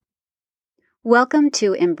Welcome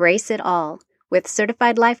to Embrace It All with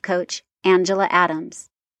Certified Life Coach Angela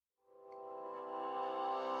Adams.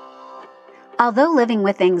 Although living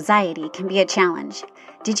with anxiety can be a challenge,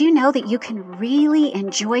 did you know that you can really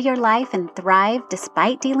enjoy your life and thrive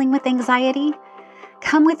despite dealing with anxiety?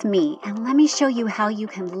 Come with me and let me show you how you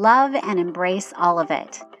can love and embrace all of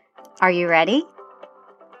it. Are you ready?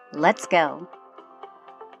 Let's go.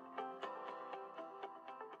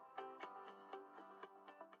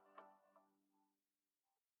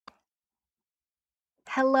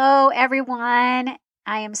 Hello, everyone.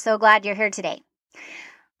 I am so glad you're here today.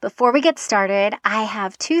 Before we get started, I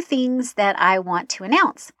have two things that I want to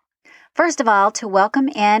announce. First of all, to welcome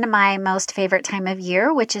in my most favorite time of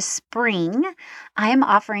year, which is spring, I am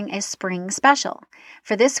offering a spring special.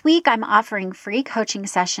 For this week, I'm offering free coaching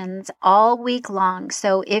sessions all week long.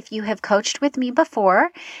 So if you have coached with me before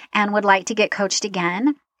and would like to get coached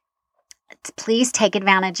again, please take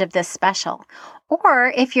advantage of this special.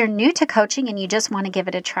 Or if you're new to coaching and you just want to give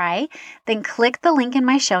it a try, then click the link in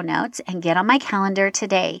my show notes and get on my calendar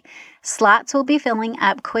today. Slots will be filling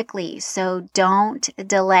up quickly, so don't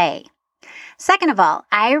delay. Second of all,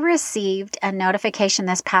 I received a notification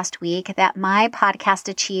this past week that my podcast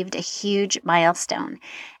achieved a huge milestone.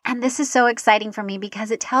 And this is so exciting for me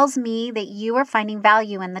because it tells me that you are finding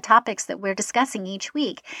value in the topics that we're discussing each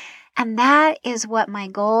week. And that is what my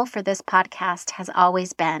goal for this podcast has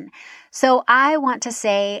always been. So I want to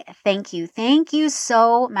say thank you. Thank you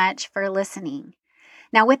so much for listening.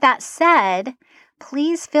 Now, with that said,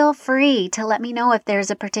 please feel free to let me know if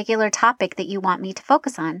there's a particular topic that you want me to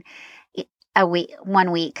focus on.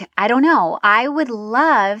 One week. I don't know. I would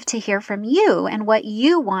love to hear from you and what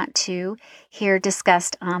you want to hear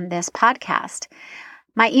discussed on this podcast.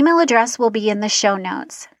 My email address will be in the show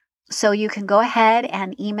notes. So you can go ahead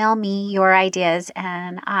and email me your ideas,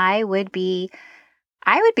 and I would be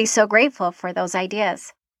so grateful for those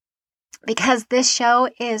ideas because this show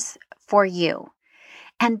is for you.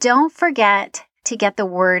 And don't forget to get the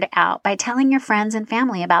word out by telling your friends and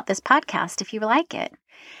family about this podcast if you like it.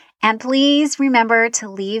 And please remember to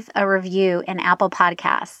leave a review in Apple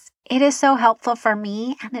Podcasts. It is so helpful for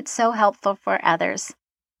me and it's so helpful for others.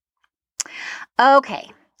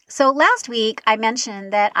 Okay, so last week I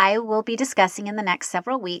mentioned that I will be discussing in the next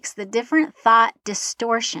several weeks the different thought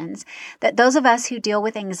distortions that those of us who deal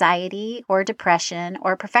with anxiety or depression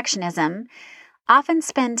or perfectionism often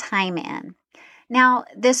spend time in. Now,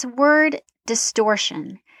 this word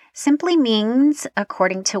distortion simply means,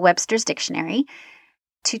 according to Webster's Dictionary,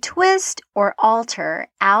 to twist or alter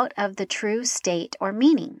out of the true state or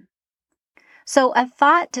meaning. So a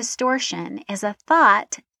thought distortion is a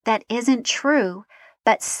thought that isn't true,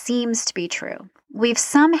 but seems to be true. We've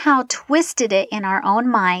somehow twisted it in our own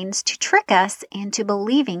minds to trick us into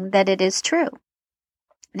believing that it is true.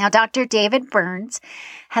 Now, Dr. David Burns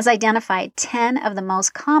has identified 10 of the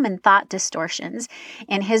most common thought distortions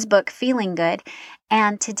in his book, Feeling Good,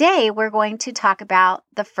 and today we're going to talk about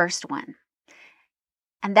the first one.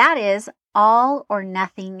 And that is all or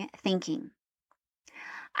nothing thinking.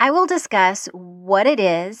 I will discuss what it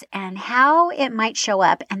is and how it might show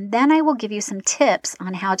up, and then I will give you some tips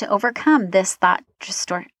on how to overcome this thought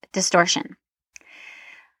distortion.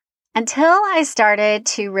 Until I started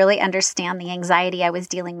to really understand the anxiety I was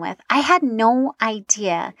dealing with, I had no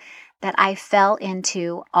idea that I fell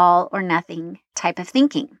into all or nothing type of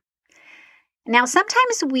thinking. Now,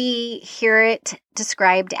 sometimes we hear it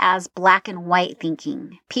described as black and white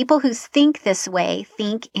thinking. People who think this way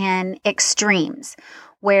think in extremes,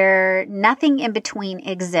 where nothing in between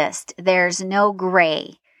exists. There's no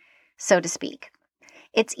gray, so to speak.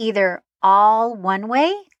 It's either all one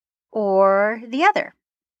way or the other.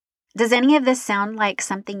 Does any of this sound like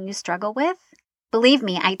something you struggle with? Believe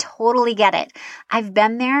me, I totally get it. I've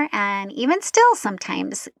been there and even still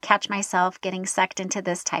sometimes catch myself getting sucked into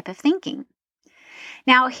this type of thinking.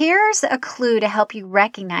 Now, here's a clue to help you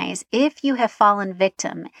recognize if you have fallen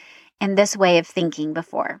victim in this way of thinking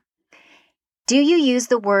before. Do you use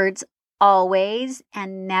the words always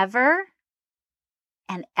and never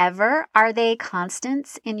and ever? Are they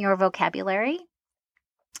constants in your vocabulary?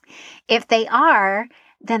 If they are,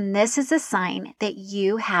 then this is a sign that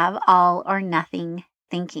you have all or nothing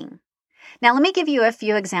thinking. Now, let me give you a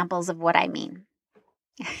few examples of what I mean.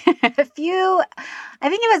 I think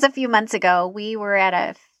it was a few months ago, we were at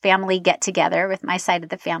a family get together with my side of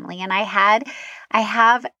the family, and I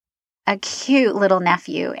have a cute little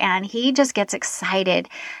nephew, and he just gets excited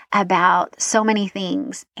about so many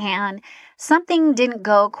things, and something didn't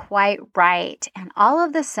go quite right, and all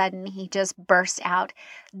of a sudden he just burst out,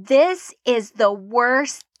 "This is the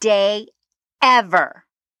worst day ever."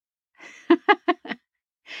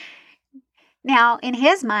 Now, in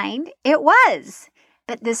his mind, it was,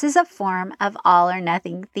 but this is a form of all or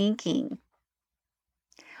nothing thinking.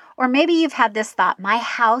 Or maybe you've had this thought, my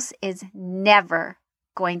house is never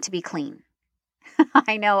going to be clean.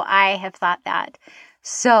 I know I have thought that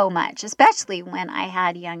so much, especially when I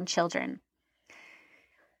had young children.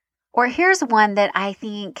 Or here's one that I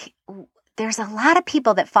think there's a lot of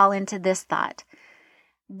people that fall into this thought.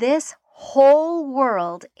 This whole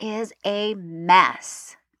world is a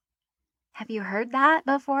mess. Have you heard that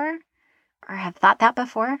before? Or have thought that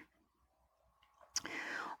before?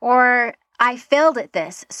 Or I failed at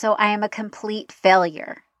this, so I am a complete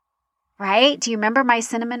failure. Right? Do you remember my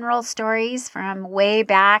cinnamon roll stories from way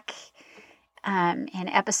back in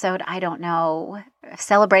episode, I don't know,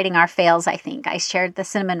 Celebrating Our Fails, I think. I shared the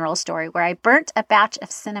cinnamon roll story where I burnt a batch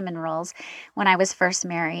of cinnamon rolls when I was first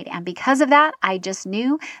married. And because of that, I just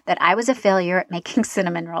knew that I was a failure at making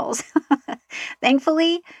cinnamon rolls.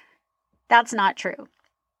 Thankfully, that's not true.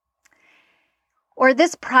 Or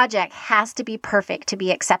this project has to be perfect to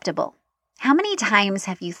be acceptable. How many times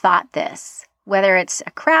have you thought this? Whether it's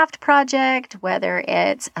a craft project, whether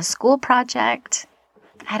it's a school project,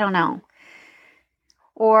 I don't know.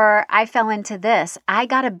 Or I fell into this. I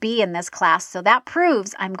got a B in this class, so that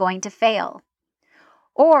proves I'm going to fail.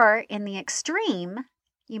 Or in the extreme,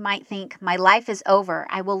 you might think, my life is over.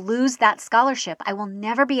 I will lose that scholarship. I will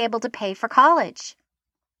never be able to pay for college.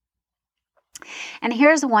 And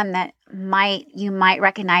here's one that you might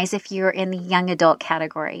recognize if you're in the young adult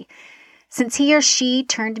category. Since he or she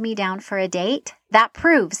turned me down for a date, that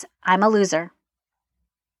proves I'm a loser.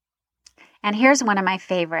 And here's one of my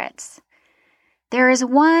favorites. There is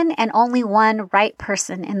one and only one right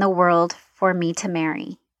person in the world for me to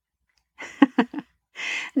marry.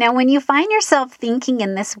 Now, when you find yourself thinking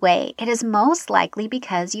in this way, it is most likely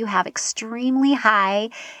because you have extremely high,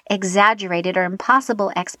 exaggerated, or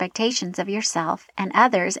impossible expectations of yourself and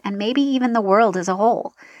others, and maybe even the world as a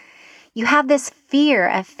whole. You have this fear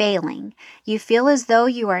of failing. You feel as though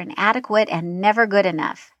you are inadequate and never good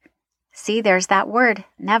enough. See, there's that word,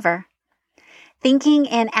 never. Thinking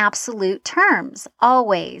in absolute terms,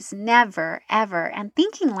 always, never, ever. And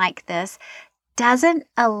thinking like this doesn't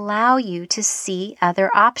allow you to see other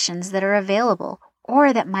options that are available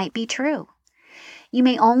or that might be true. You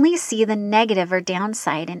may only see the negative or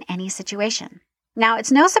downside in any situation. Now,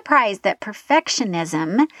 it's no surprise that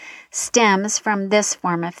perfectionism stems from this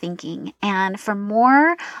form of thinking. And for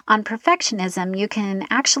more on perfectionism, you can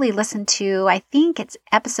actually listen to, I think it's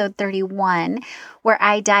episode 31, where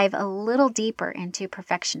I dive a little deeper into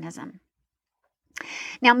perfectionism.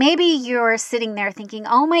 Now, maybe you're sitting there thinking,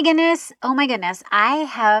 oh my goodness, I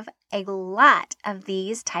have a lot of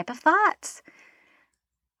these type of thoughts.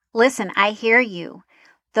 Listen, I hear you.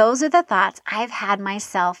 Those are the thoughts I've had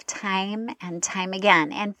myself time and time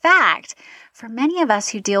again. In fact, for many of us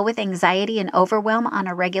who deal with anxiety and overwhelm on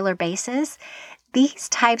a regular basis, these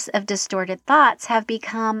types of distorted thoughts have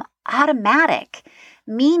become automatic,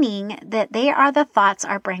 meaning that they are the thoughts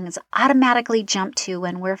our brains automatically jump to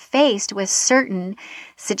when we're faced with certain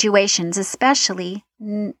situations, especially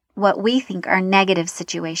what we think are negative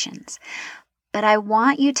situations. But I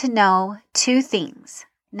want you to know two things.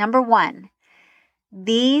 Number one,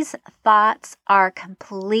 these thoughts are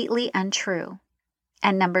completely untrue.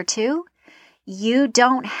 And number two, you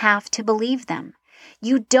don't have to believe them.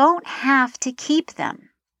 You don't have to keep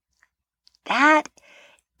them. That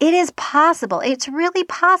it is possible. It's really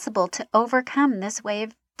possible to overcome this way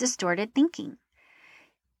of distorted thinking.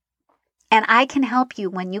 And I can help you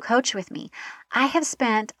when you coach with me. I have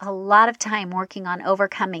spent a lot of time working on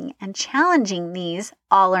overcoming and challenging these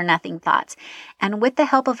all or nothing thoughts. And with the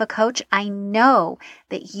help of a coach, I know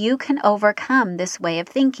that you can overcome this way of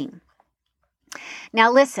thinking. Now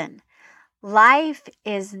listen, life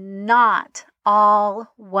is not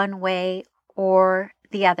all one way or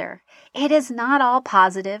the other. It is not all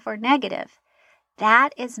positive or negative.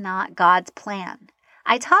 That is not God's plan.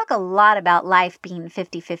 I talk a lot about life being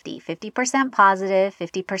 50-50, 50% positive,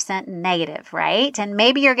 50% negative, right? And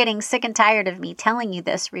maybe you're getting sick and tired of me telling you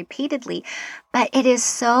this repeatedly, but it is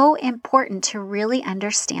so important to really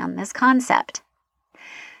understand this concept.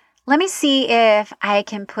 Let me see if I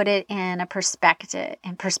can put it in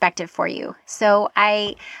perspective for you. So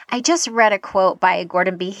I just read a quote by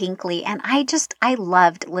Gordon B. Hinckley, and I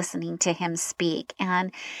loved listening to him speak.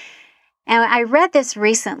 And I read this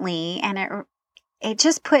recently, and it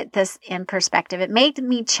just put this in perspective. It made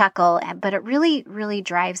me chuckle, but it really, really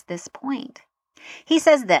drives this point. He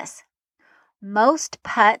says this, most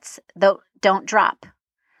putts don't drop.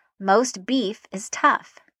 Most beef is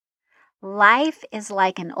tough. Life is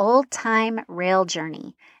like an old-time rail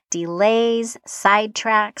journey. delays,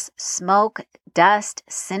 sidetracks, smoke, dust,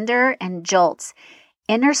 cinder, and jolts,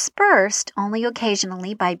 interspersed only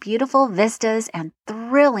occasionally by beautiful vistas and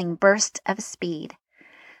thrilling bursts of speed.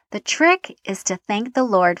 The trick is to thank the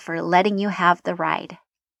Lord for letting you have the ride.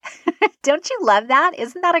 Don't you love that?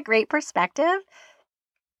 Isn't that a great perspective?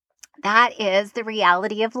 That is the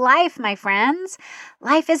reality of life, my friends.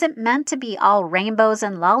 Life isn't meant to be all rainbows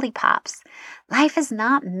and lollipops. Life is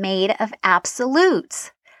not made of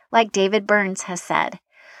absolutes, like David Burns has said.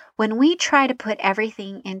 When we try to put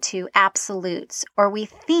everything into absolutes, or we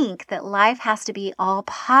think that life has to be all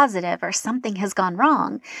positive or something has gone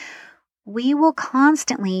wrong, we will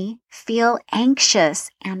constantly feel anxious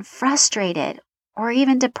and frustrated or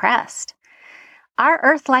even depressed. Our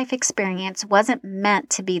earth life experience wasn't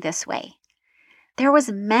meant to be this way. We were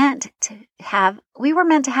meant to have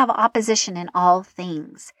opposition in all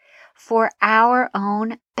things for our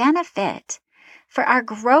own benefit, for our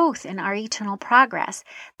growth and our eternal progress.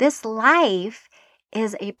 This life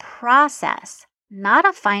is a process, not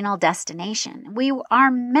a final destination. We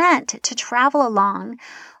are meant to travel along,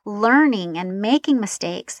 learning and making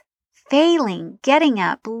mistakes, failing, getting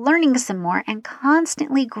up, learning some more, and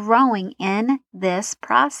constantly growing in this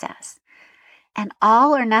process. And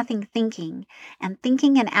all or nothing thinking and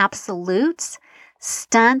thinking in absolutes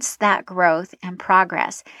stunts that growth and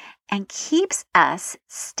progress and keeps us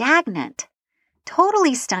stagnant,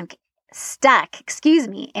 totally stuck,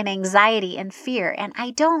 in anxiety and fear. And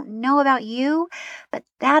I don't know about you, but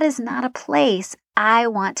that is not a place I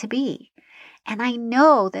want to be. And I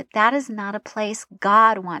know that that is not a place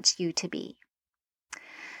God wants you to be.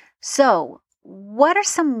 So, what are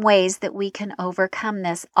some ways that we can overcome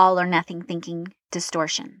this all or nothing thinking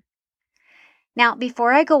distortion? Now,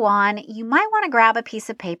 before I go on, you might want to grab a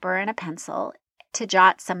piece of paper and a pencil to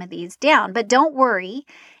jot some of these down. But don't worry,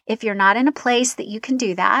 if you're not in a place that you can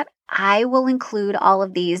do that, I will include all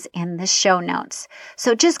of these in the show notes.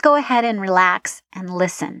 So just go ahead and relax and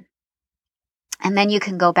listen. And then you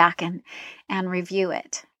can go back and review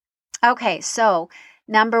it. Okay, so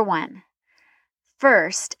number 1.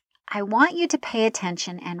 First, I want you to pay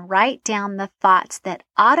attention and write down the thoughts that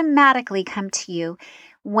automatically come to you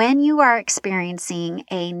when you are experiencing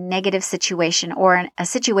a negative situation or a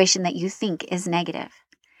situation that you think is negative.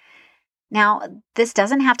 Now, this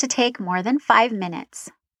doesn't have to take more than 5 minutes,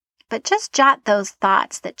 but just jot those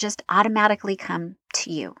thoughts that just automatically come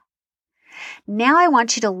to you. Now I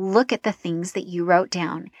want you to look at the things that you wrote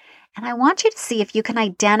down, and I want you to see if you can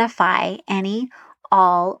identify any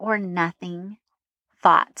all or nothing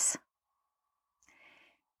thoughts.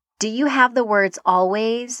 Do you have the words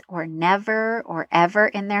always or never or ever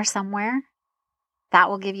in there somewhere? That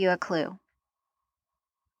will give you a clue.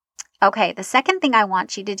 Okay, the second thing I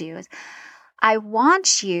want you to do is I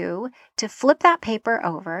want you to flip that paper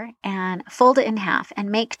over and fold it in half and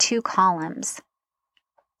make 2 columns.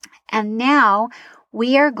 And now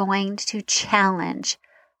we are going to challenge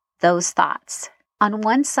those thoughts. On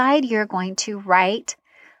one side, you're going to write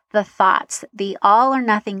the thoughts, the all or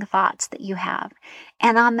nothing thoughts that you have.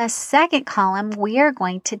 And on the second column, we are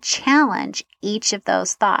going to challenge each of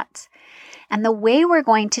those thoughts. And the way we're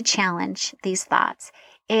going to challenge these thoughts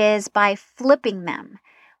is by flipping them,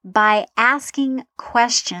 by asking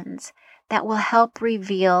questions that will help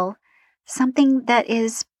reveal something that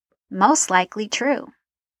is most likely true.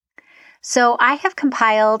 So I have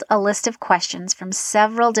compiled a list of questions from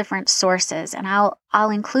several different sources, and I'll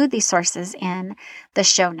include these sources in the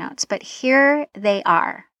show notes, but here they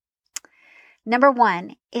are. Number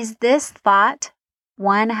 1, is this thought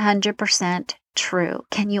 100% true?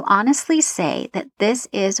 Can you honestly say that this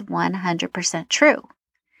is 100% true?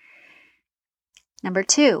 Number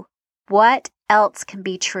 2, what else can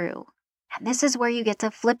be true? And this is where you get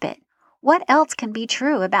to flip it. What else can be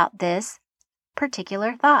true about this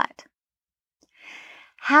particular thought?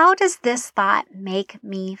 How does this thought make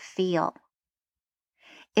me feel?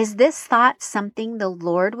 Is this thought something the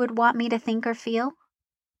Lord would want me to think or feel?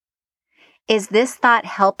 Is this thought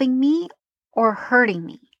helping me or hurting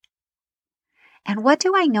me? And what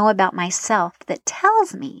do I know about myself that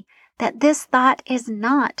tells me that this thought is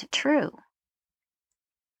not true?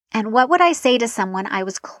 And what would I say to someone I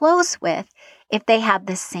was close with if they had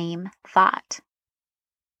the same thought?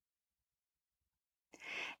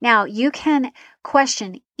 Now, you can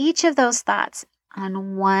question each of those thoughts on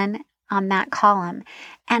that column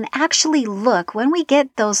and actually look when we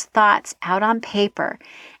get those thoughts out on paper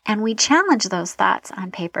and we challenge those thoughts on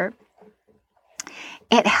paper.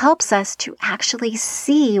 It helps us to actually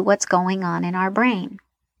see what's going on in our brain.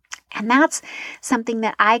 And that's something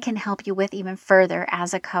that I can help you with even further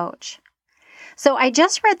as a coach. So I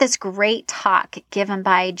just read this great talk given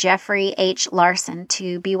by Jeffrey H. Larson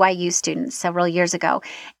to BYU students several years ago.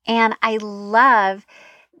 And I love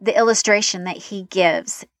the illustration that he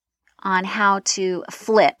gives on how to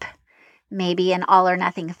flip maybe an all or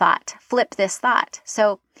nothing thought. Flip this thought.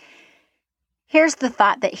 So here's the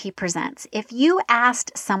thought that he presents. If you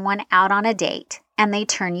asked someone out on a date and they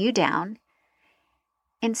turn you down,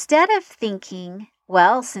 instead of thinking,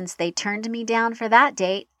 well, since they turned me down for that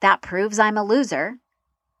date, that proves I'm a loser.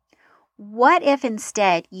 What if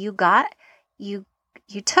instead you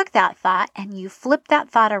took that thought and you flipped that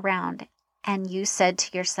thought around and you said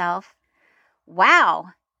to yourself,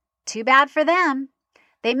 wow, too bad for them.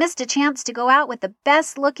 They missed a chance to go out with the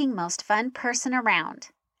best looking, most fun person around.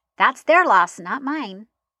 That's their loss, not mine.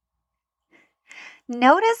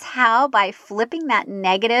 Notice how by flipping that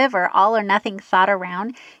negative or all or nothing thought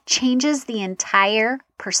around changes the entire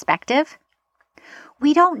perspective.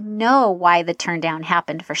 We don't know why the turn down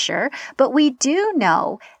happened for sure, but we do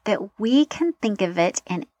know that we can think of it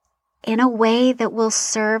in a way that will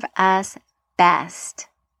serve us best.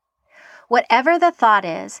 Whatever the thought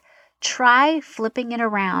is, try flipping it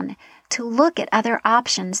around to look at other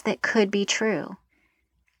options that could be true,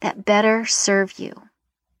 that better serve you.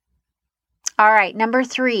 All right, number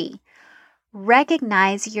 3,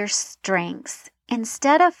 recognize your strengths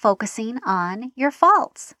instead of focusing on your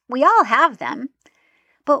faults. We all have them,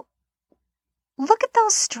 but look at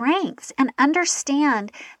those strengths and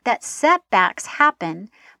understand that setbacks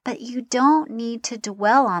happen, but you don't need to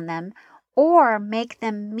dwell on them or make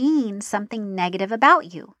them mean something negative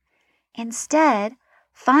about you. Instead,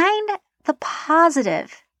 find the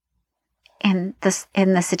positive in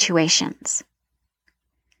the situations.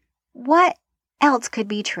 What else could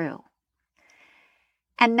be true?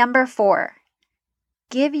 And number 4,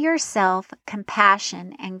 give yourself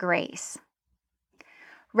compassion and grace.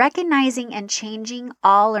 Recognizing and changing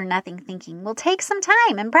all or nothing thinking will take some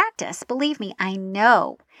time and practice. Believe me, I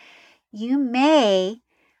know. You may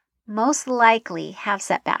most likely have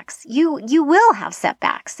setbacks. You will have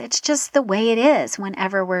setbacks. It's just the way it is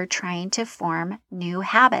whenever we're trying to form new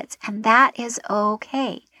habits, and that is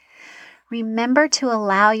okay. Remember to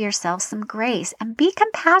allow yourself some grace and be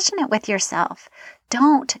compassionate with yourself.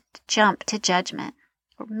 Don't jump to judgment.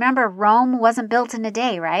 Remember, Rome wasn't built in a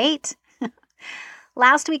day, right?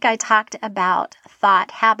 Last week I talked about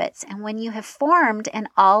thought habits, and when you have formed an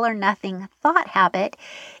all or nothing thought habit,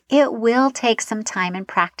 it will take some time and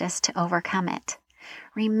practice to overcome it.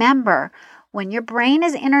 Remember, when your brain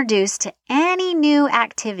is introduced to any new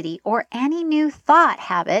activity or any new thought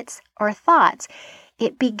habits or thoughts,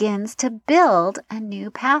 it begins to build a new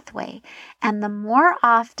pathway. And the more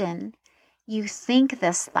often you think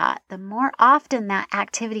this thought, the more often that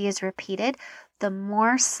activity is repeated, the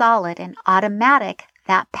more solid and automatic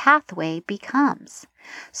that pathway becomes.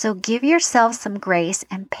 So give yourself some grace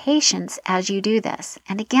and patience as you do this.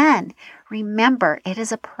 And again, remember, it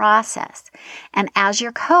is a process. And as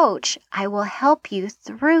your coach, I will help you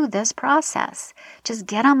through this process. Just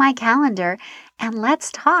get on my calendar and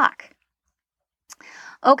let's talk.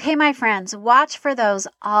 Okay, my friends, watch for those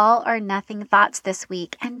all or nothing thoughts this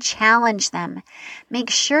week and challenge them.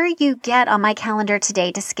 Make sure you get on my calendar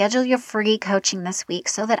today to schedule your free coaching this week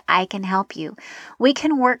so that I can help you. We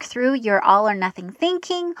can work through your all or nothing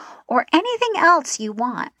thinking or anything else you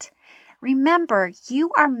want. Remember,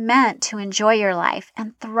 you are meant to enjoy your life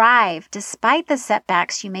and thrive despite the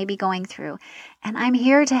setbacks you may be going through, and I'm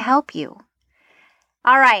here to help you.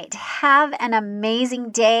 All right, have an amazing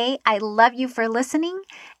day. I love you for listening,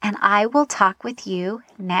 and I will talk with you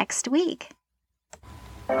next week.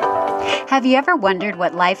 Have you ever wondered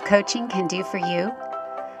what life coaching can do for you?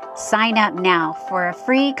 Sign up now for a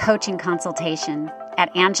free coaching consultation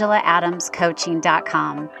at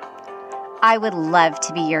AngelaAdamsCoaching.com. I would love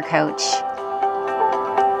to be your coach.